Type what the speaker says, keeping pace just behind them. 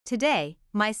Today,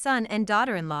 my son and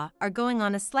daughter-in-law are going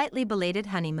on a slightly belated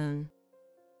honeymoon.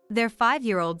 Their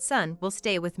 5-year-old son will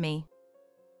stay with me.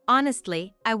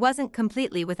 Honestly, I wasn't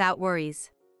completely without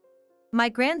worries. My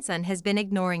grandson has been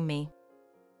ignoring me.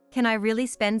 Can I really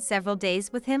spend several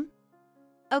days with him?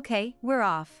 Okay, we're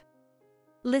off.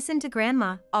 Listen to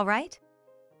Grandma, all right?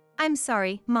 I'm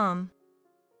sorry, Mom.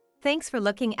 Thanks for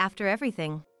looking after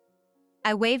everything.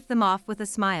 I waved them off with a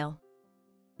smile.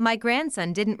 My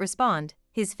grandson didn't respond,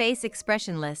 his face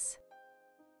expressionless.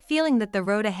 Feeling that the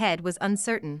road ahead was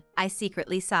uncertain, I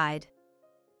secretly sighed.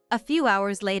 A few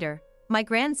hours later, my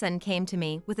grandson came to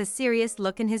me with a serious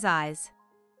look in his eyes.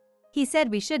 He said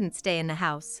we shouldn't stay in the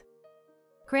house.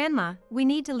 Grandma, we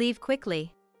need to leave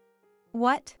quickly.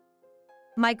 What?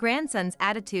 My grandson's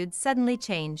attitude suddenly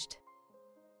changed.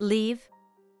 Leave?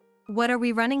 What are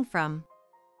we running from?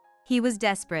 He was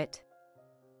desperate.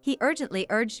 He urgently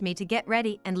urged me to get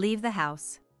ready and leave the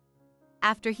house.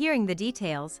 After hearing the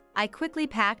details, I quickly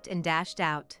packed and dashed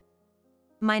out.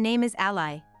 My name is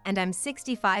Ally, and I'm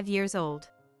 65 years old.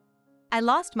 I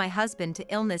lost my husband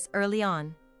to illness early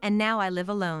on, and now I live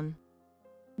alone.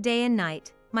 Day and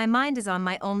night, my mind is on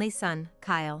my only son,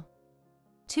 Kyle.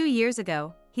 2 years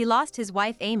ago, he lost his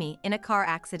wife Amy in a car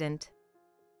accident.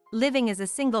 Living as a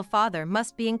single father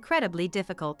must be incredibly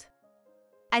difficult.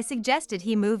 I suggested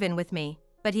he move in with me,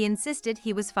 but he insisted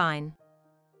he was fine.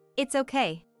 It's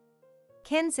okay.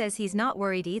 Ken says he's not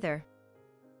worried either.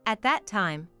 At that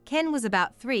time, Ken was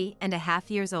about 3.5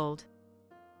 years old.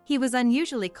 He was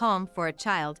unusually calm for a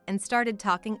child and started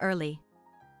talking early.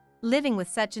 Living with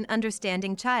such an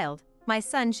understanding child, my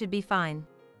son should be fine.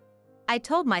 I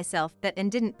told myself that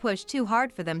and didn't push too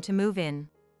hard for them to move in.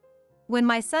 When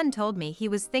my son told me he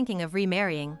was thinking of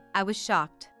remarrying, I was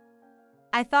shocked.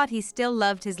 I thought he still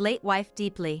loved his late wife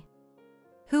deeply.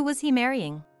 Who was he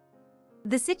marrying?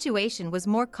 The situation was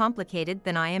more complicated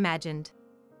than I imagined.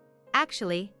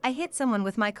 Actually, I hit someone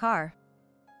with my car.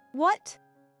 What?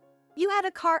 You had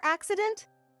a car accident?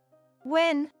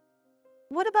 When?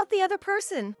 What about the other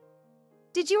person?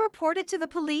 Did you report it to the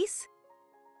police?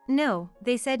 No,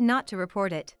 they said not to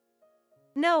report it.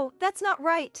 No, that's not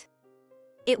right.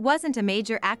 It wasn't a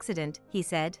major accident, he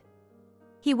said.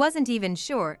 He wasn't even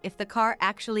sure if the car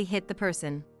actually hit the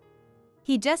person.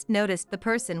 He just noticed the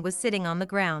person was sitting on the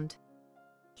ground.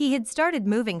 He had started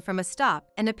moving from a stop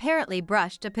and apparently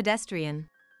brushed a pedestrian.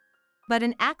 But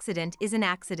an accident is an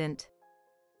accident.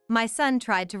 My son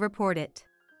tried to report it.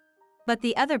 But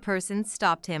the other person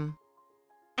stopped him.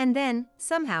 And then,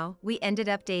 somehow, we ended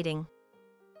up dating.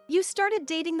 You started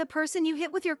dating the person you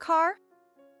hit with your car?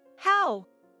 How?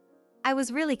 I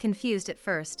was really confused at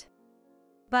first.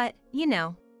 But,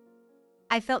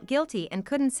 I felt guilty and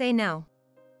couldn't say no.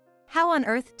 How on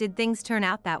earth did things turn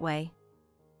out that way?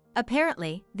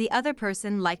 Apparently, the other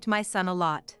person liked my son a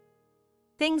lot.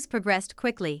 Things progressed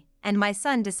quickly, and my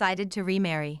son decided to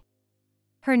remarry.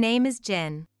 Her name is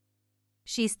Jen.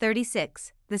 She's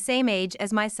 36, the same age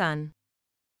as my son.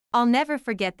 I'll never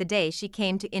forget the day she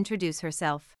came to introduce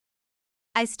herself.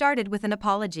 I started with an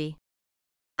apology.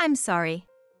 I'm sorry.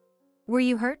 Were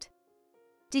you hurt?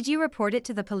 Did you report it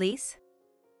to the police?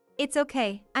 It's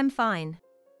okay, I'm fine.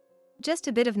 Just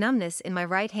a bit of numbness in my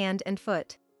right hand and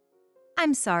foot.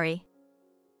 I'm sorry.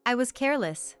 I was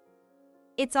careless.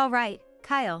 It's all right,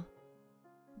 Kyle.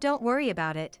 Don't worry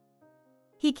about it.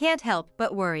 He can't help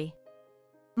but worry.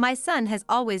 My son has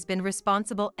always been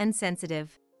responsible and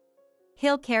sensitive.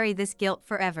 He'll carry this guilt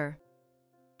forever.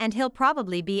 And he'll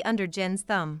probably be under Jen's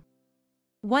thumb.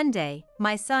 One day,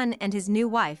 my son and his new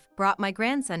wife brought my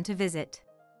grandson to visit.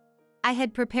 I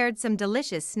had prepared some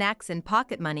delicious snacks and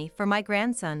pocket money for my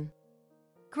grandson.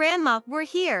 Grandma, we're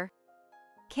here.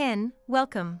 Ken,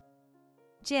 welcome.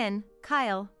 Jen,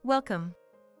 Kyle, welcome.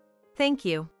 Thank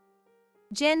you.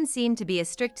 Jen seemed to be a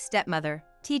strict stepmother,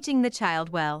 teaching the child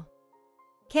well.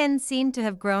 Ken seemed to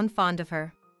have grown fond of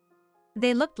her.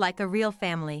 They looked like a real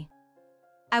family.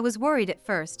 I was worried at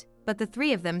first, but the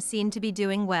three of them seemed to be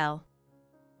doing well.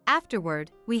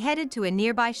 Afterward, we headed to a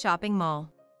nearby shopping mall.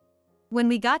 When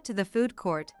we got to the food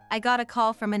court, I got a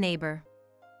call from a neighbor.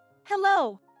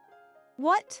 Hello.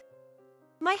 What?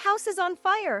 My house is on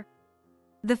fire.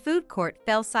 The food court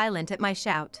fell silent at my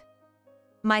shout.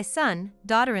 My son,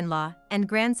 daughter-in-law, and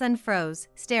grandson froze,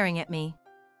 staring at me.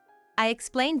 I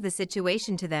explained the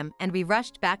situation to them and we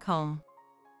rushed back home.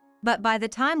 But by the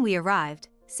time we arrived,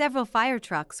 several fire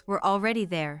trucks were already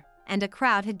there, and a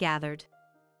crowd had gathered.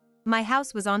 My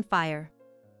house was on fire.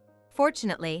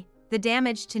 Fortunately, the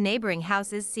damage to neighboring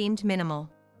houses seemed minimal.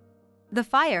 The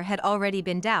fire had already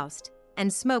been doused,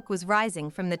 and smoke was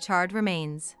rising from the charred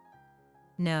remains.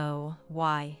 No,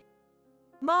 why?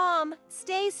 Mom,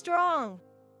 stay strong.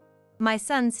 My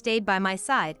son stayed by my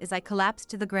side as I collapsed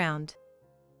to the ground.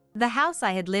 The house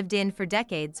I had lived in for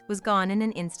decades was gone in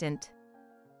an instant.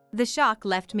 The shock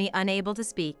left me unable to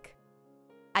speak.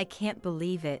 I can't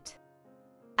believe it.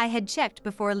 I had checked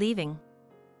before leaving.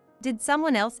 Did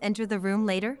someone else enter the room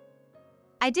later?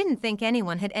 I didn't think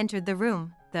anyone had entered the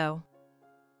room, though.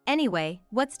 Anyway,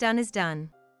 what's done is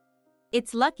done.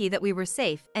 It's lucky that we were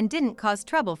safe and didn't cause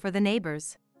trouble for the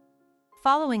neighbors.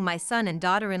 Following my son and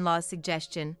daughter-in-law's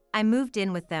suggestion, I moved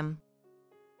in with them.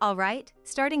 All right,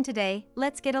 starting today,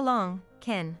 let's get along,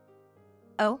 Ken.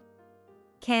 Oh?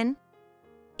 Ken?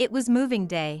 It was moving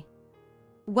day.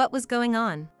 What was going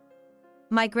on?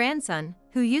 My grandson,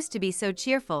 who used to be so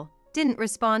cheerful, didn't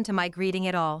respond to my greeting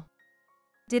at all.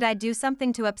 Did I do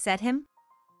something to upset him?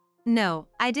 No,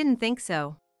 I didn't think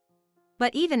so.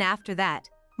 But even after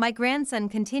that, my grandson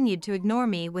continued to ignore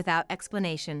me without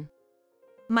explanation.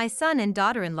 My son and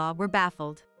daughter-in-law were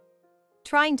baffled.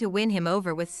 Trying to win him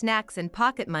over with snacks and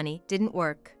pocket money didn't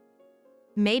work.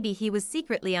 Maybe he was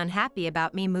secretly unhappy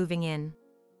about me moving in.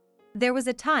 There was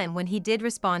a time when he did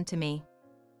respond to me.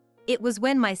 It was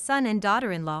when my son and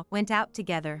daughter-in-law went out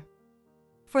together.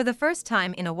 For the first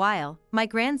time in a while, my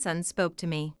grandson spoke to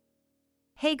me.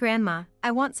 Hey Grandma,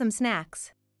 I want some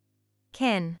snacks.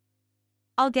 Ken.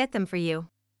 I'll get them for you.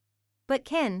 But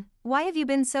Ken, why have you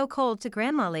been so cold to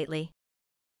Grandma lately?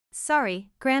 Sorry,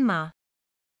 Grandma.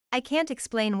 I can't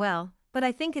explain well, but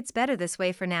I think it's better this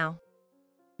way for now.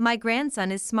 My grandson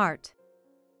is smart.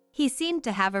 He seemed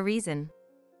to have a reason.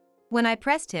 When I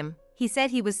pressed him, he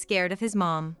said he was scared of his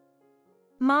mom.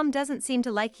 Mom doesn't seem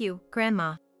to like you,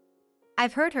 Grandma.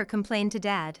 I've heard her complain to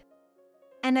Dad.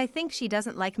 And I think she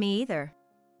doesn't like me either.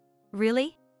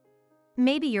 Really?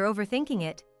 Maybe you're overthinking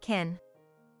it, Ken.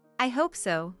 I hope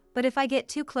so, but if I get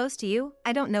too close to you,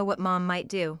 I don't know what Mom might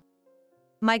do.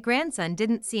 My grandson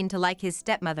didn't seem to like his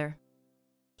stepmother.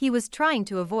 He was trying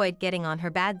to avoid getting on her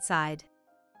bad side.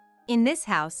 In this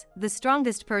house, the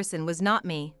strongest person was not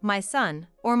me, my son,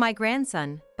 or my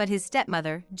grandson, but his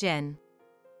stepmother, Jen.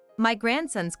 My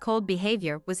grandson's cold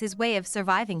behavior was his way of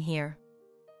surviving here.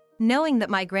 Knowing that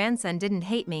my grandson didn't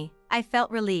hate me, I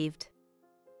felt relieved.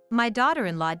 My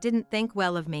daughter-in-law didn't think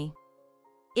well of me.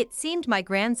 It seemed my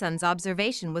grandson's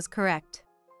observation was correct.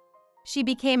 She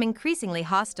became increasingly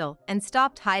hostile and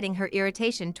stopped hiding her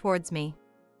irritation towards me.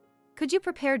 Could you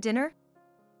prepare dinner?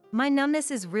 My numbness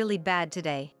is really bad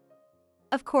today.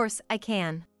 Of course, I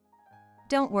can.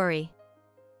 Don't worry.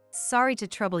 Sorry to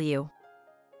trouble you.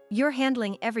 You're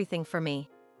handling everything for me.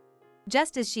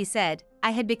 Just as she said,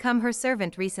 I had become her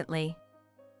servant recently.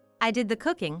 I did the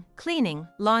cooking, cleaning,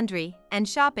 laundry, and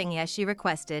shopping as she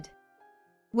requested.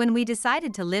 When we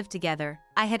decided to live together,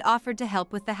 I had offered to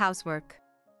help with the housework.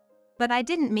 But I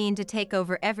didn't mean to take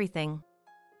over everything.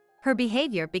 Her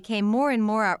behavior became more and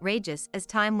more outrageous as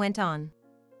time went on.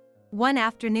 One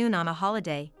afternoon on a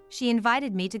holiday, she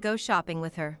invited me to go shopping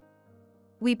with her.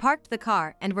 We parked the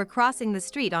car and were crossing the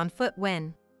street on foot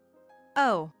when...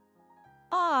 Oh.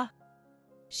 Ah.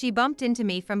 She bumped into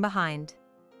me from behind.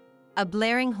 A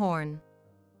blaring horn.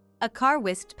 A car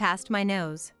whisked past my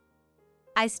nose.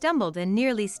 I stumbled and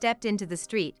nearly stepped into the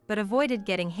street but avoided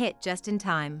getting hit just in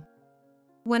time.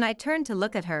 When I turned to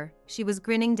look at her, she was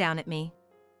grinning down at me.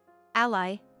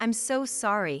 Ally, I'm so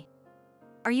sorry.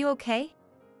 Are you okay?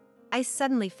 I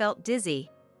suddenly felt dizzy.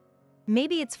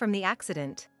 Maybe it's from the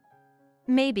accident.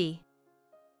 Maybe.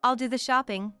 I'll do the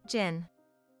shopping, Jen.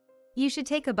 You should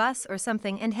take a bus or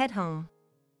something and head home.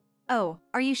 Oh,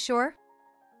 are you sure?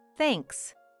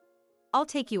 Thanks. I'll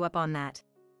take you up on that.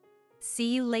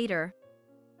 See you later.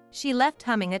 She left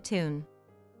humming a tune.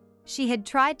 She had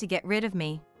tried to get rid of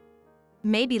me.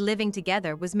 Maybe living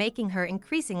together was making her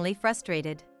increasingly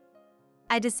frustrated.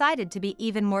 I decided to be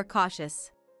even more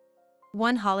cautious.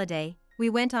 One holiday, we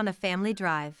went on a family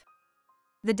drive.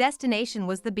 The destination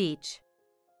was the beach.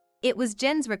 It was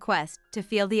Jen's request to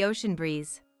feel the ocean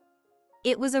breeze.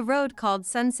 It was a road called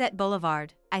Sunset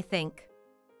Boulevard, I think.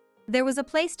 There was a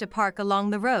place to park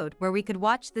along the road where we could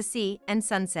watch the sea and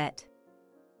sunset.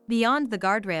 Beyond the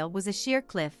guardrail was a sheer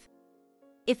cliff.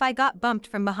 If I got bumped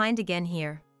from behind again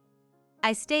here.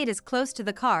 I stayed as close to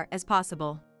the car as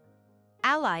possible.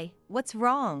 Ally, what's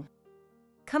wrong?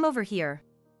 Come over here.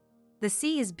 The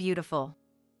sea is beautiful.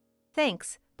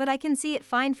 Thanks, but I can see it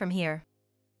fine from here.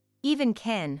 Even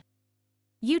Ken.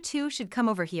 You two should come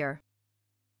over here.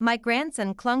 My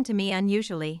grandson clung to me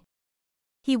unusually.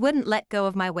 He wouldn't let go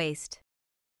of my waist.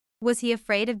 Was he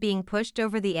afraid of being pushed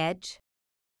over the edge?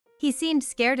 He seemed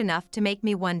scared enough to make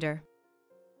me wonder.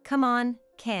 Come on,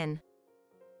 Ken.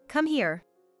 Come here.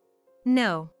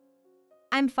 No.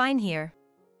 I'm fine here.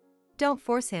 Don't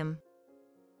force him.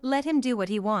 Let him do what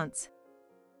he wants.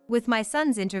 With my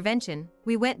son's intervention,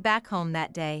 we went back home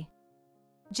that day.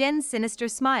 Jen's sinister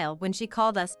smile when she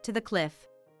called us to the cliff.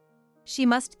 She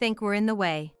must think we're in the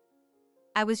way.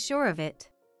 I was sure of it.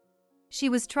 She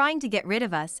was trying to get rid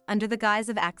of us under the guise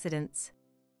of accidents.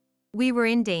 We were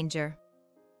in danger.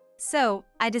 So,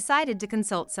 I decided to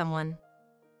consult someone.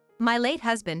 My late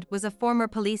husband was a former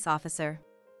police officer.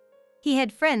 He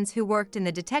had friends who worked in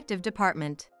the detective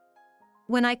department.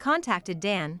 When I contacted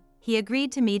Dan, he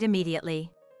agreed to meet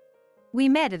immediately. We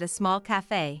met at a small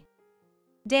cafe.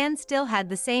 Dan still had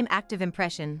the same active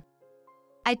impression.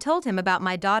 I told him about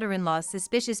my daughter-in-law's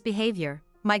suspicious behavior,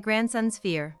 my grandson's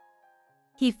fear.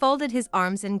 He folded his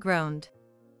arms and groaned.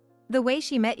 The way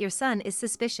she met your son is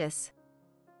suspicious.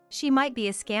 She might be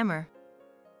a scammer.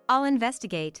 I'll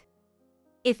investigate.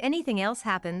 If anything else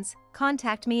happens,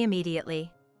 contact me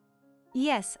immediately.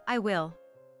 Yes, I will.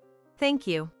 Thank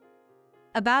you.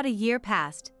 About a year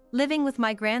passed, living with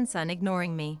my grandson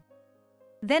ignoring me.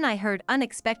 Then I heard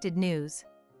unexpected news.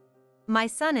 My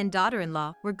son and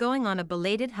daughter-in-law were going on a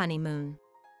belated honeymoon.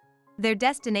 Their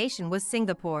destination was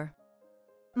Singapore.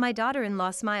 My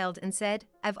daughter-in-law smiled and said,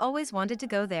 "I've always wanted to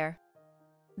go there."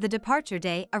 The departure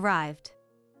day arrived.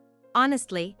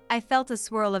 Honestly, I felt a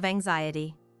swirl of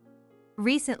anxiety.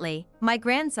 Recently, my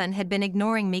grandson had been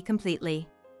ignoring me completely.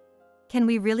 Can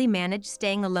we really manage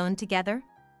staying alone together?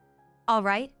 All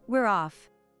right, we're off.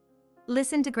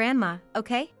 Listen to Grandma,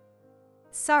 okay?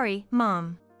 Sorry,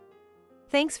 Mom.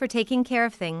 Thanks for taking care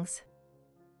of things.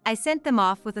 I sent them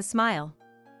off with a smile.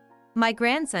 My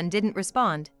grandson didn't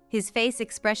respond, his face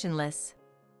expressionless.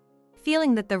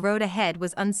 Feeling that the road ahead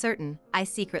was uncertain, I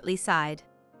secretly sighed.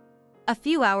 A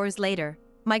few hours later,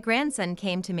 my grandson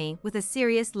came to me with a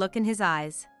serious look in his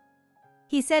eyes.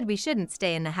 He said we shouldn't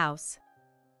stay in the house.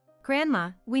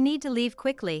 Grandma, we need to leave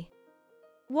quickly.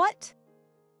 What?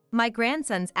 My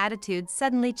grandson's attitude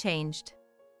suddenly changed.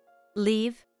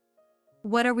 Leave?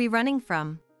 What are we running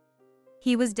from?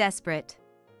 He was desperate.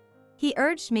 He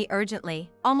urged me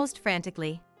urgently, almost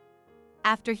frantically.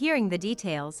 After hearing the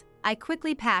details, I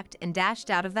quickly packed and dashed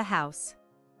out of the house.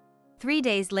 3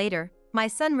 days later, my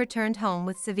son returned home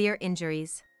with severe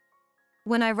injuries.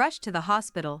 When I rushed to the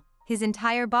hospital, his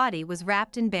entire body was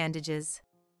wrapped in bandages.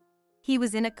 He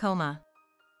was in a coma.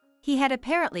 He had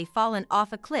apparently fallen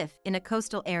off a cliff in a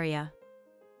coastal area.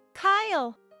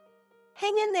 Kyle!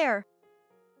 Hang in there!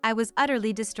 I was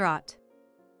utterly distraught.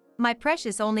 My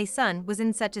precious only son was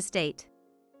in such a state.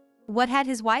 What had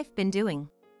his wife been doing?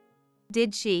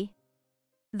 Did she?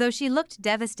 Though she looked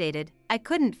devastated, I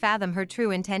couldn't fathom her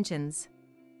true intentions.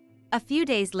 A few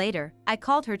days later, I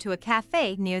called her to a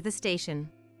cafe near the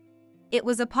station. It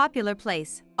was a popular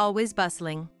place, always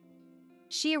bustling.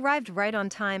 She arrived right on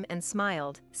time and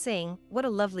smiled, saying, "What a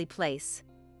lovely place.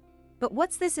 But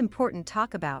what's this important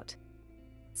talk about?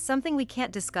 Something we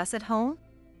can't discuss at home?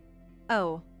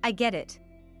 Oh, I get it.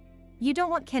 You don't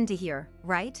want Ken to hear,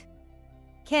 right?"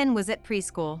 Ken was at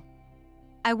preschool.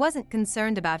 I wasn't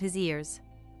concerned about his ears.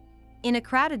 In a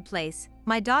crowded place,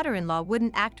 my daughter-in-law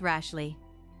wouldn't act rashly.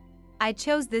 I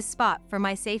chose this spot for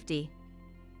my safety.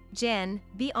 Jen,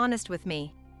 be honest with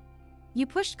me. You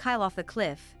pushed Kyle off the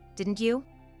cliff, didn't you?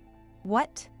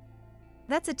 What?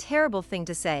 That's a terrible thing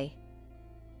to say.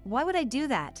 Why would I do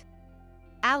that?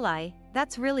 Ally,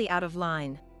 that's really out of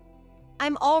line.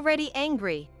 I'm already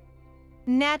angry.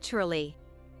 Naturally.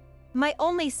 My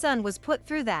only son was put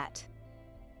through that.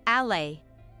 Ally.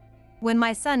 When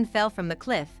my son fell from the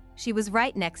cliff, she was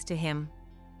right next to him.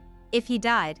 If he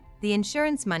died, the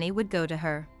insurance money would go to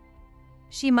her.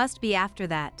 She must be after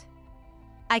that.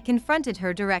 I confronted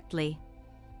her directly.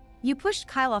 You pushed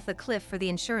Kyle off the cliff for the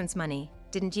insurance money,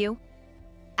 didn't you?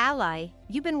 Ally,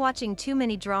 you've been watching too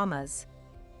many dramas.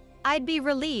 I'd be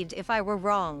relieved if I were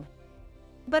wrong.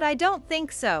 But I don't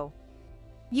think so.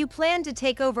 You plan to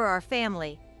take over our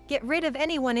family, get rid of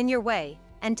anyone in your way,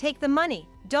 and take the money,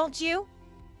 don't you?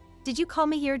 Did you call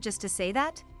me here just to say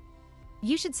that?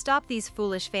 You should stop these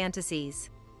foolish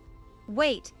fantasies.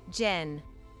 Wait, Jen.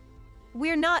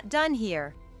 We're not done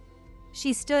here.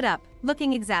 She stood up,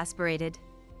 looking exasperated.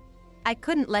 I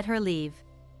couldn't let her leave.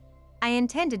 I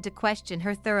intended to question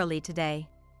her thoroughly today.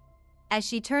 As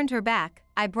she turned her back,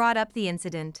 I brought up the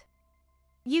incident.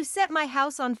 You set my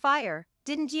house on fire,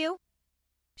 didn't you?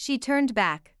 She turned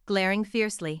back, glaring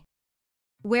fiercely.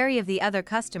 Wary of the other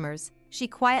customers, she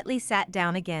quietly sat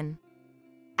down again.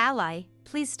 Ally,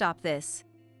 please stop this.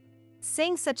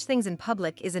 Saying such things in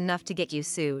public is enough to get you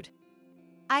sued.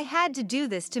 I had to do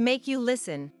this to make you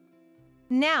listen.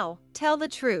 Now, tell the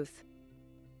truth.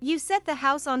 You set the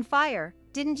house on fire,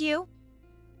 didn't you?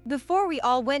 Before we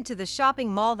all went to the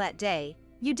shopping mall that day,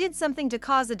 you did something to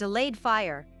cause a delayed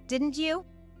fire, didn't you?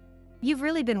 You've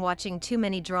really been watching too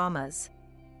many dramas.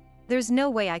 There's no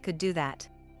way I could do that.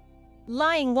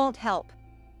 Lying won't help.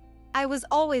 I was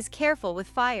always careful with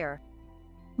fire.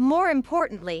 More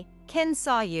importantly, Ken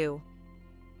saw you.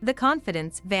 The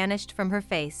confidence vanished from her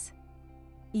face.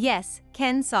 Yes,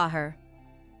 Ken saw her.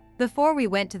 Before we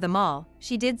went to the mall,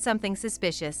 she did something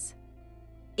suspicious.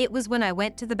 It was when I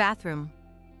went to the bathroom.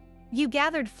 You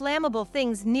gathered flammable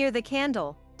things near the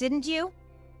candle, didn't you?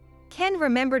 Ken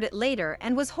remembered it later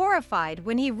and was horrified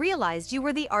when he realized you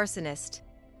were the arsonist.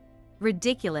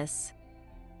 Ridiculous.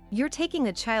 You're taking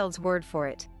a child's word for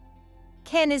it.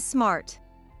 Ken is smart.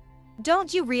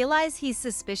 Don't you realize he's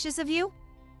suspicious of you?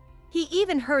 He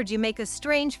even heard you make a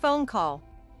strange phone call.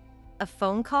 A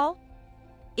phone call?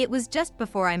 It was just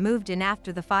before I moved in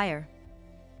after the fire.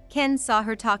 Ken saw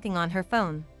her talking on her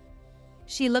phone.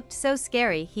 She looked so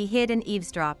scary he hid and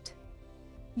eavesdropped.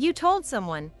 You told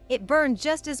someone, it burned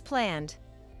just as planned.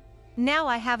 Now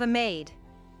I have a maid.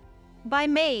 By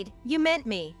maid, you meant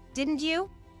me, didn't you?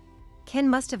 Ken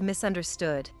must have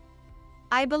misunderstood.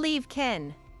 I believe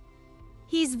Ken.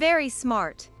 He's very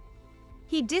smart.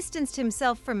 He distanced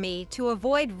himself from me to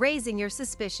avoid raising your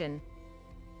suspicion.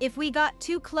 If we got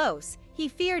too close, he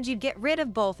feared you'd get rid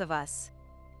of both of us.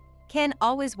 Ken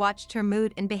always watched her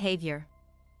mood and behavior.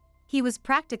 He was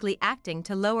practically acting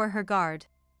to lower her guard.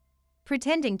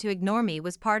 Pretending to ignore me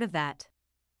was part of that.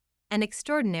 An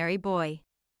extraordinary boy.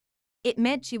 It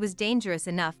meant she was dangerous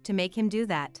enough to make him do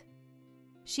that.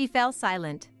 She fell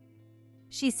silent.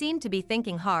 She seemed to be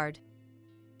thinking hard.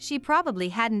 She probably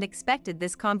hadn't expected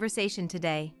this conversation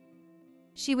today.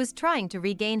 She was trying to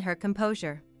regain her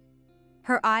composure.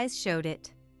 Her eyes showed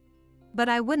it. But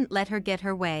I wouldn't let her get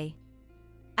her way.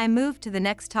 I moved to the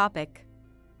next topic.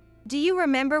 Do you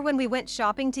remember when we went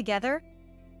shopping together?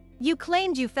 You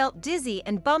claimed you felt dizzy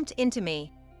and bumped into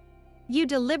me. You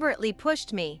deliberately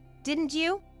pushed me, didn't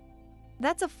you?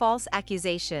 That's a false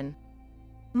accusation.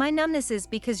 My numbness is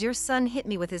because your son hit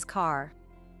me with his car.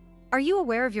 Are you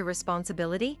aware of your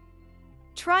responsibility?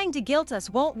 Trying to guilt us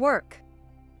won't work.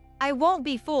 I won't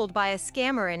be fooled by a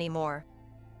scammer anymore.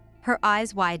 Her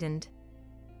eyes widened.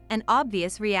 An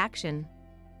obvious reaction.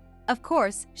 Of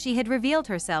course, she had revealed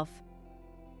herself.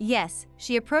 Yes,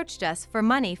 she approached us for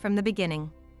money from the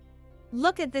beginning.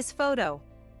 Look at this photo.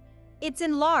 It's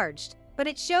enlarged, but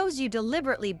it shows you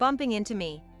deliberately bumping into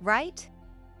me, right?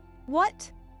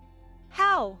 What?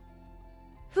 How?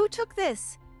 Who took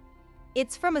this?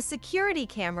 It's from a security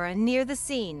camera near the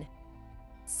scene.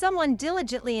 Someone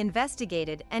diligently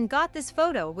investigated and got this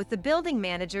photo with the building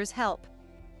manager's help.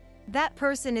 That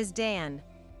person is Dan.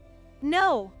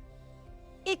 No.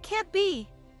 It can't be.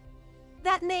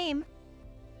 That name.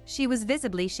 She was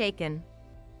visibly shaken.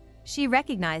 She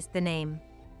recognized the name.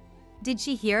 Did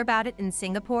she hear about it in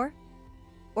Singapore?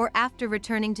 Or after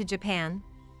returning to Japan?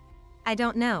 I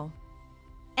don't know.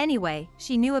 Anyway,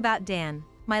 she knew about Dan,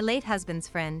 my late husband's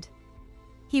friend.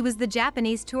 He was the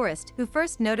Japanese tourist who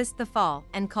first noticed the fall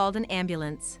and called an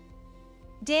ambulance.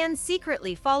 Dan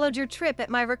secretly followed your trip at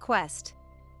my request.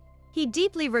 He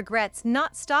deeply regrets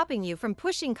not stopping you from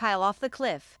pushing Kyle off the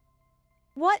cliff.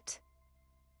 What?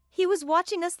 He was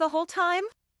watching us the whole time?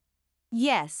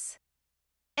 Yes.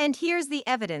 And here's the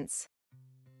evidence.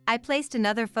 I placed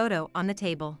another photo on the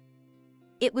table.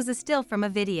 It was a still from a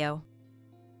video.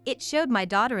 It showed my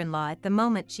daughter-in-law at the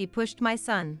moment she pushed my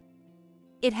son.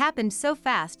 It happened so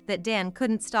fast that Dan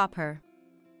couldn't stop her.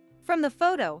 From the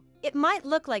photo, it might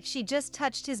look like she just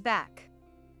touched his back.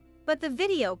 But the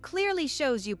video clearly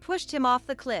shows you pushed him off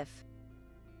the cliff.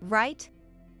 Right?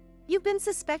 You've been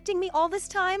suspecting me all this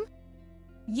time?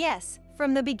 Yes,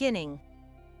 from the beginning.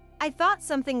 I thought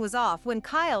something was off when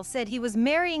Kyle said he was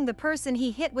marrying the person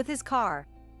he hit with his car.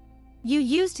 You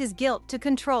used his guilt to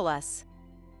control us.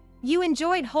 You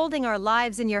enjoyed holding our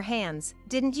lives in your hands,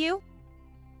 didn't you?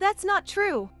 That's not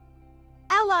true.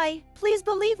 Ally, please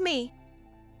believe me.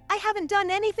 I haven't done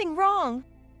anything wrong.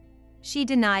 She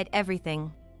denied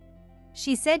everything.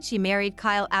 She said she married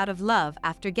Kyle out of love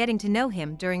after getting to know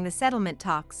him during the settlement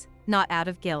talks, not out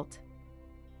of guilt.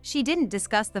 She didn't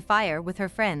discuss the fire with her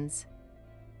friends.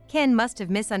 Ken must have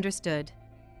misunderstood.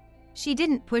 She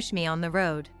didn't push me on the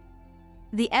road.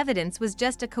 The evidence was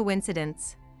just a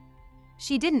coincidence.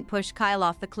 She didn't push Kyle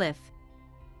off the cliff.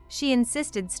 She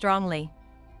insisted strongly.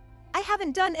 I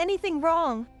haven't done anything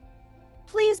wrong.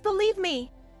 Please believe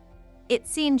me. It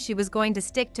seemed she was going to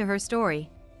stick to her story.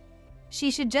 She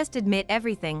should just admit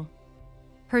everything.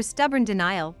 Her stubborn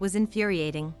denial was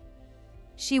infuriating.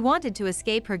 She wanted to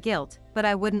escape her guilt, but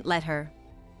I wouldn't let her.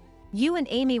 You and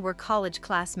Amy were college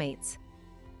classmates.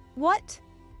 What?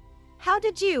 How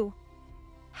did you?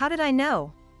 How did I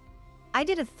know? I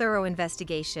did a thorough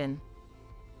investigation.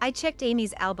 I checked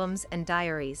Amy's albums and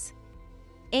diaries.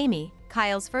 Amy,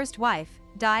 Kyle's first wife,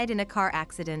 died in a car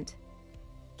accident.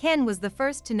 Ken was the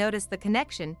first to notice the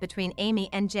connection between Amy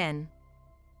and Jen.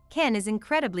 Ken is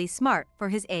incredibly smart for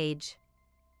his age.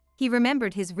 He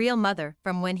remembered his real mother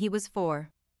from when he was 4.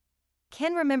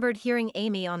 Ken remembered hearing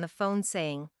Amy on the phone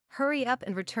saying, "Hurry up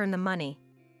and return the money."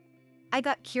 I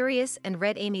got curious and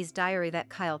read Amy's diary that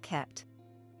Kyle kept.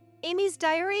 Amy's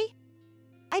diary?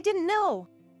 I didn't know.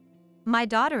 My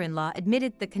daughter-in-law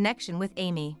admitted the connection with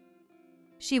Amy.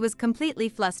 She was completely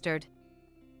flustered.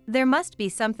 There must be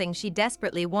something she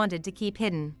desperately wanted to keep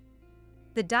hidden.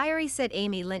 The diary said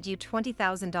Amy lent you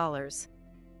 $20,000.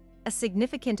 A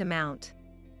significant amount.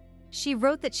 She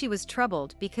wrote that she was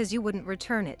troubled because you wouldn't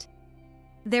return it.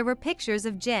 There were pictures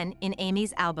of Jen in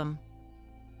Amy's album.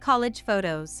 College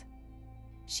photos.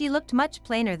 She looked much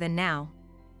plainer than now.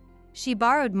 She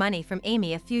borrowed money from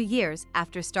Amy a few years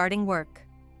after starting work.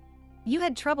 You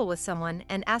had trouble with someone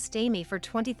and asked Amy for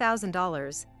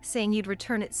 $20,000, saying you'd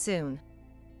return it soon.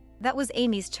 That was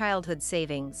Amy's childhood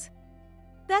savings.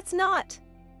 That's not.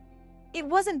 It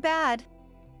wasn't bad.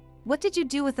 What did you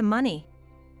do with the money?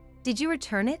 Did you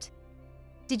return it?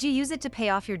 Did you use it to pay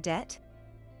off your debt?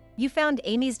 You found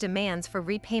Amy's demands for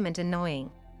repayment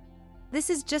annoying. This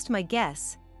is just my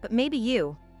guess, but maybe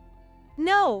you.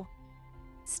 No!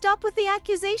 Stop with the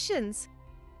accusations!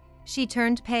 She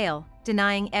turned pale,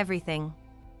 denying everything.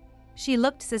 She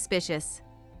looked suspicious.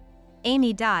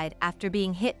 Amy died after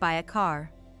being hit by a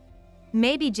car.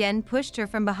 Maybe Jen pushed her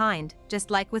from behind, just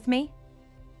like with me?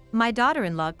 My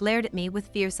daughter-in-law glared at me with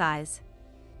fierce eyes.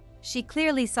 She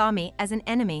clearly saw me as an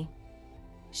enemy.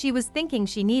 She was thinking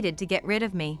she needed to get rid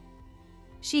of me.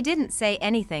 She didn't say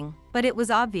anything, but it was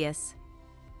obvious.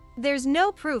 There's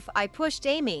no proof I pushed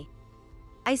Amy.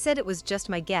 I said it was just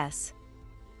my guess.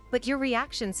 But your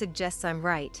reaction suggests I'm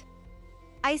right.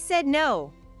 I said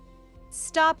no.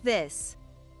 Stop this.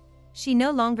 She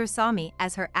no longer saw me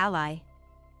as her ally.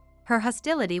 Her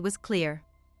hostility was clear.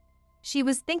 She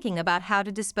was thinking about how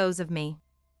to dispose of me.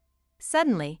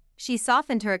 Suddenly, she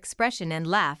softened her expression and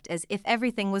laughed as if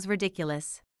everything was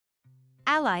ridiculous.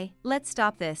 Ally, let's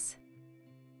stop this.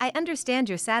 I understand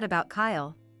you're sad about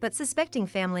Kyle, but suspecting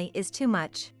family is too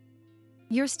much.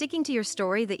 You're sticking to your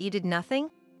story that you did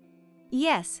nothing?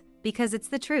 Yes, because it's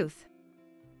the truth.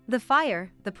 The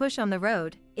fire, the push on the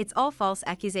road, it's all false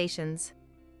accusations.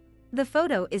 The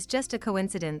photo is just a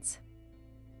coincidence.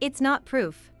 It's not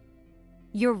proof.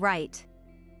 You're right.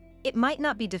 It might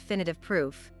not be definitive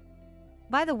proof.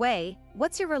 By the way,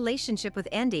 what's your relationship with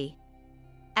Andy?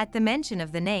 At the mention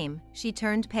of the name, she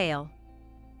turned pale.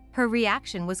 Her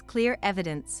reaction was clear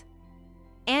evidence.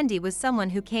 Andy was someone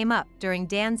who came up during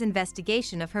Dan's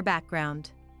investigation of her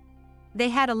background. They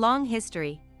had a long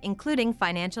history, including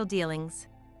financial dealings.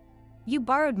 You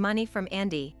borrowed money from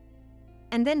Andy.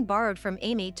 And then borrowed from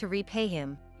Amy to repay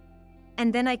him.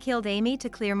 And then I killed Amy to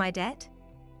clear my debt?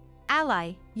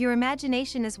 Ally, your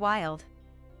imagination is wild.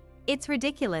 It's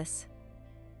ridiculous.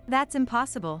 That's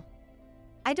impossible.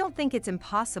 I don't think it's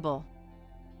impossible.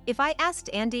 If I asked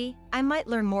Andy, I might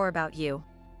learn more about you.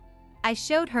 I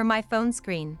showed her my phone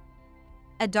screen.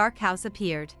 A dark house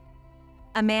appeared.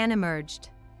 A man emerged.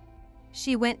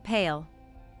 She went pale.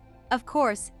 Of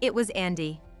course, it was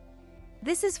Andy.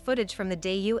 This is footage from the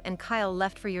day you and Kyle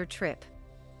left for your trip.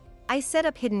 I set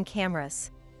up hidden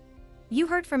cameras. You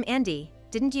heard from Andy,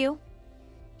 didn't you?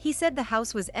 He said the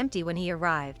house was empty when he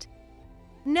arrived.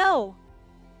 No!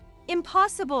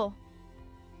 Impossible!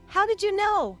 How did you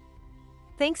know?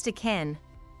 Thanks to Ken.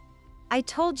 I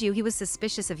told you he was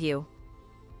suspicious of you.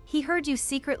 He heard you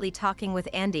secretly talking with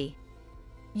Andy.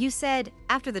 You said,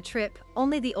 after the trip,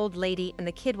 only the old lady and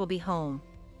the kid will be home.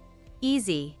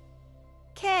 Easy.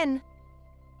 Ken!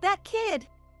 That kid!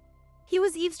 He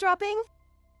was eavesdropping?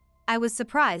 I was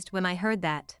surprised when I heard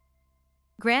that.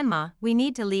 Grandma, we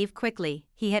need to leave quickly,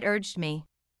 he had urged me.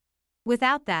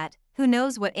 Without that, who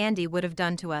knows what Andy would have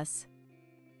done to us?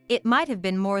 It might have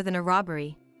been more than a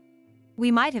robbery.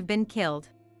 We might have been killed.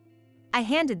 I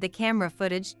handed the camera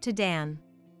footage to Dan.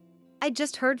 I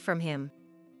just heard from him.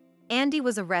 Andy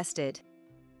was arrested.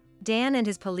 Dan and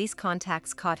his police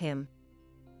contacts caught him.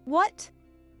 What?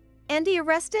 Andy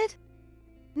arrested?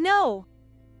 No.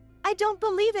 I don't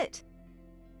believe it.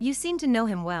 You seem to know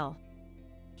him well.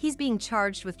 He's being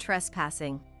charged with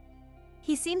trespassing.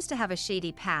 He seems to have a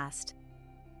shady past.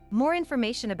 More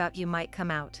information about you might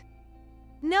come out.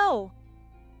 No.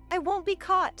 I won't be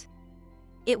caught.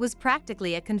 It was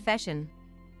practically a confession.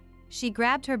 She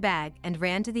grabbed her bag and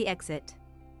ran to the exit.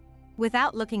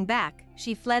 Without looking back,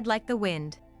 she fled like the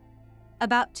wind.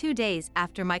 About 2 days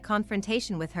after my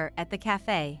confrontation with her at the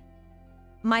cafe.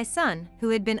 My son, who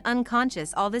had been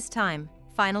unconscious all this time,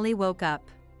 finally woke up.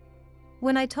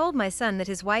 When I told my son that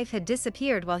his wife had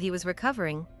disappeared while he was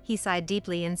recovering, he sighed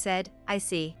deeply and said, "I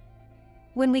see."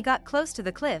 When we got close to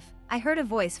the cliff, I heard a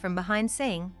voice from behind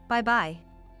saying, "Bye-bye."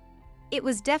 It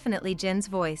was definitely Jen's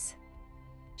voice.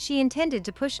 She intended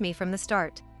to push me from the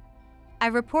start. I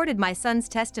reported my son's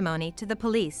testimony to the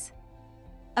police.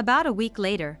 About a week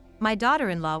later, my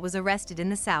daughter-in-law was arrested in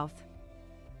the South.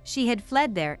 She had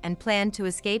fled there and planned to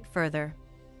escape further.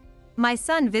 My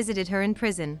son visited her in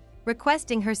prison,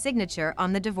 requesting her signature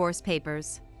on the divorce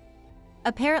papers.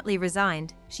 Apparently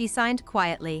resigned, she signed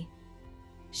quietly.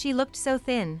 She looked so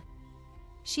thin.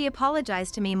 She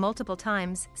apologized to me multiple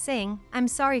times, saying, "I'm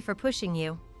sorry for pushing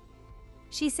you."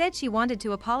 She said she wanted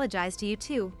to apologize to you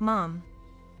too, Mom.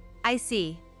 I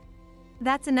see.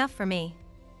 That's enough for me.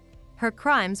 Her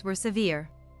crimes were severe.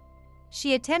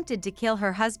 She attempted to kill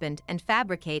her husband and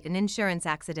fabricate an insurance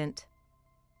accident.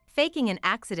 Faking an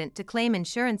accident to claim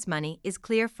insurance money is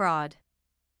clear fraud.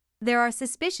 There are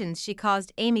suspicions she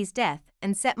caused Amy's death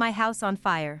and set my house on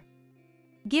fire.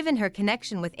 Given her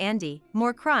connection with Andy,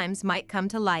 more crimes might come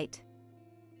to light.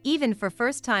 Even for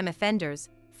first-time offenders,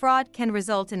 fraud can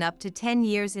result in up to 10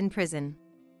 years in prison.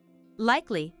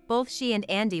 Likely, both she and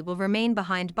Andy will remain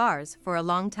behind bars for a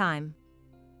long time.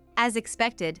 As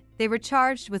expected, they were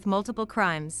charged with multiple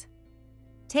crimes.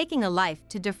 Taking a life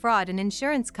to defraud an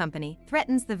insurance company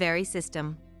threatens the very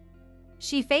system.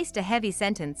 She faced a heavy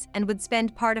sentence and would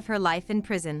spend part of her life in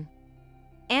prison.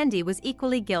 Andy was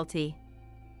equally guilty.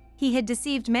 He had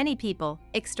deceived many people,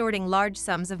 extorting large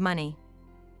sums of money.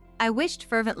 I wished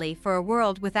fervently for a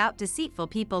world without deceitful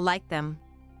people like them.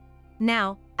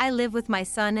 Now, I live with my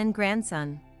son and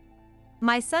grandson.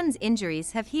 My son's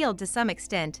injuries have healed to some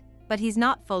extent, but he's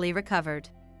not fully recovered.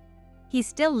 He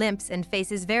still limps and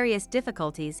faces various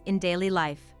difficulties in daily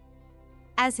life.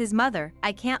 As his mother,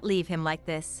 I can't leave him like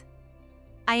this.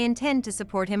 I intend to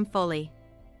support him fully.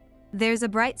 There's a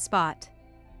bright spot.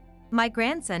 My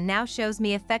grandson now shows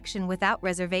me affection without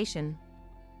reservation.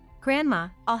 "Grandma,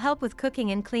 I'll help with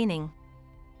cooking and cleaning."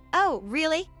 Oh,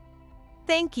 really?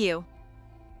 Thank you.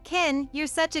 Ken, you're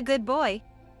such a good boy.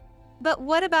 But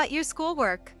what about your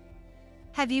schoolwork?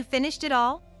 Have you finished it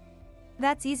all?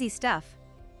 That's easy stuff.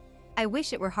 I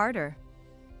wish it were harder.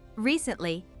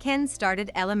 Recently, Ken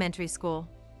started elementary school.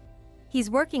 He's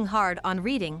working hard on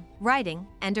reading, writing,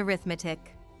 and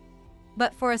arithmetic.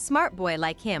 But for a smart boy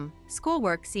like him,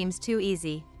 schoolwork seems too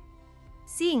easy.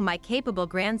 Seeing my capable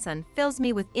grandson fills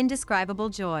me with indescribable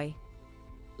joy.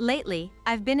 Lately,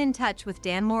 I've been in touch with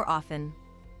Dan more often.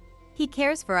 He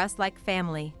cares for us like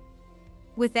family.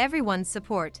 With everyone's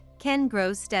support, Ken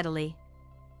grows steadily.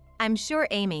 I'm sure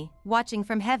Amy, watching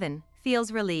from heaven,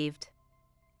 feels relieved.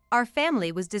 Our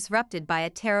family was disrupted by a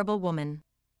terrible woman.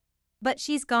 But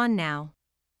she's gone now.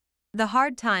 The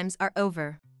hard times are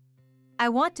over. I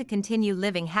want to continue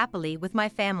living happily with my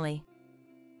family.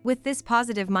 With this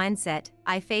positive mindset,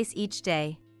 I face each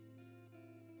day.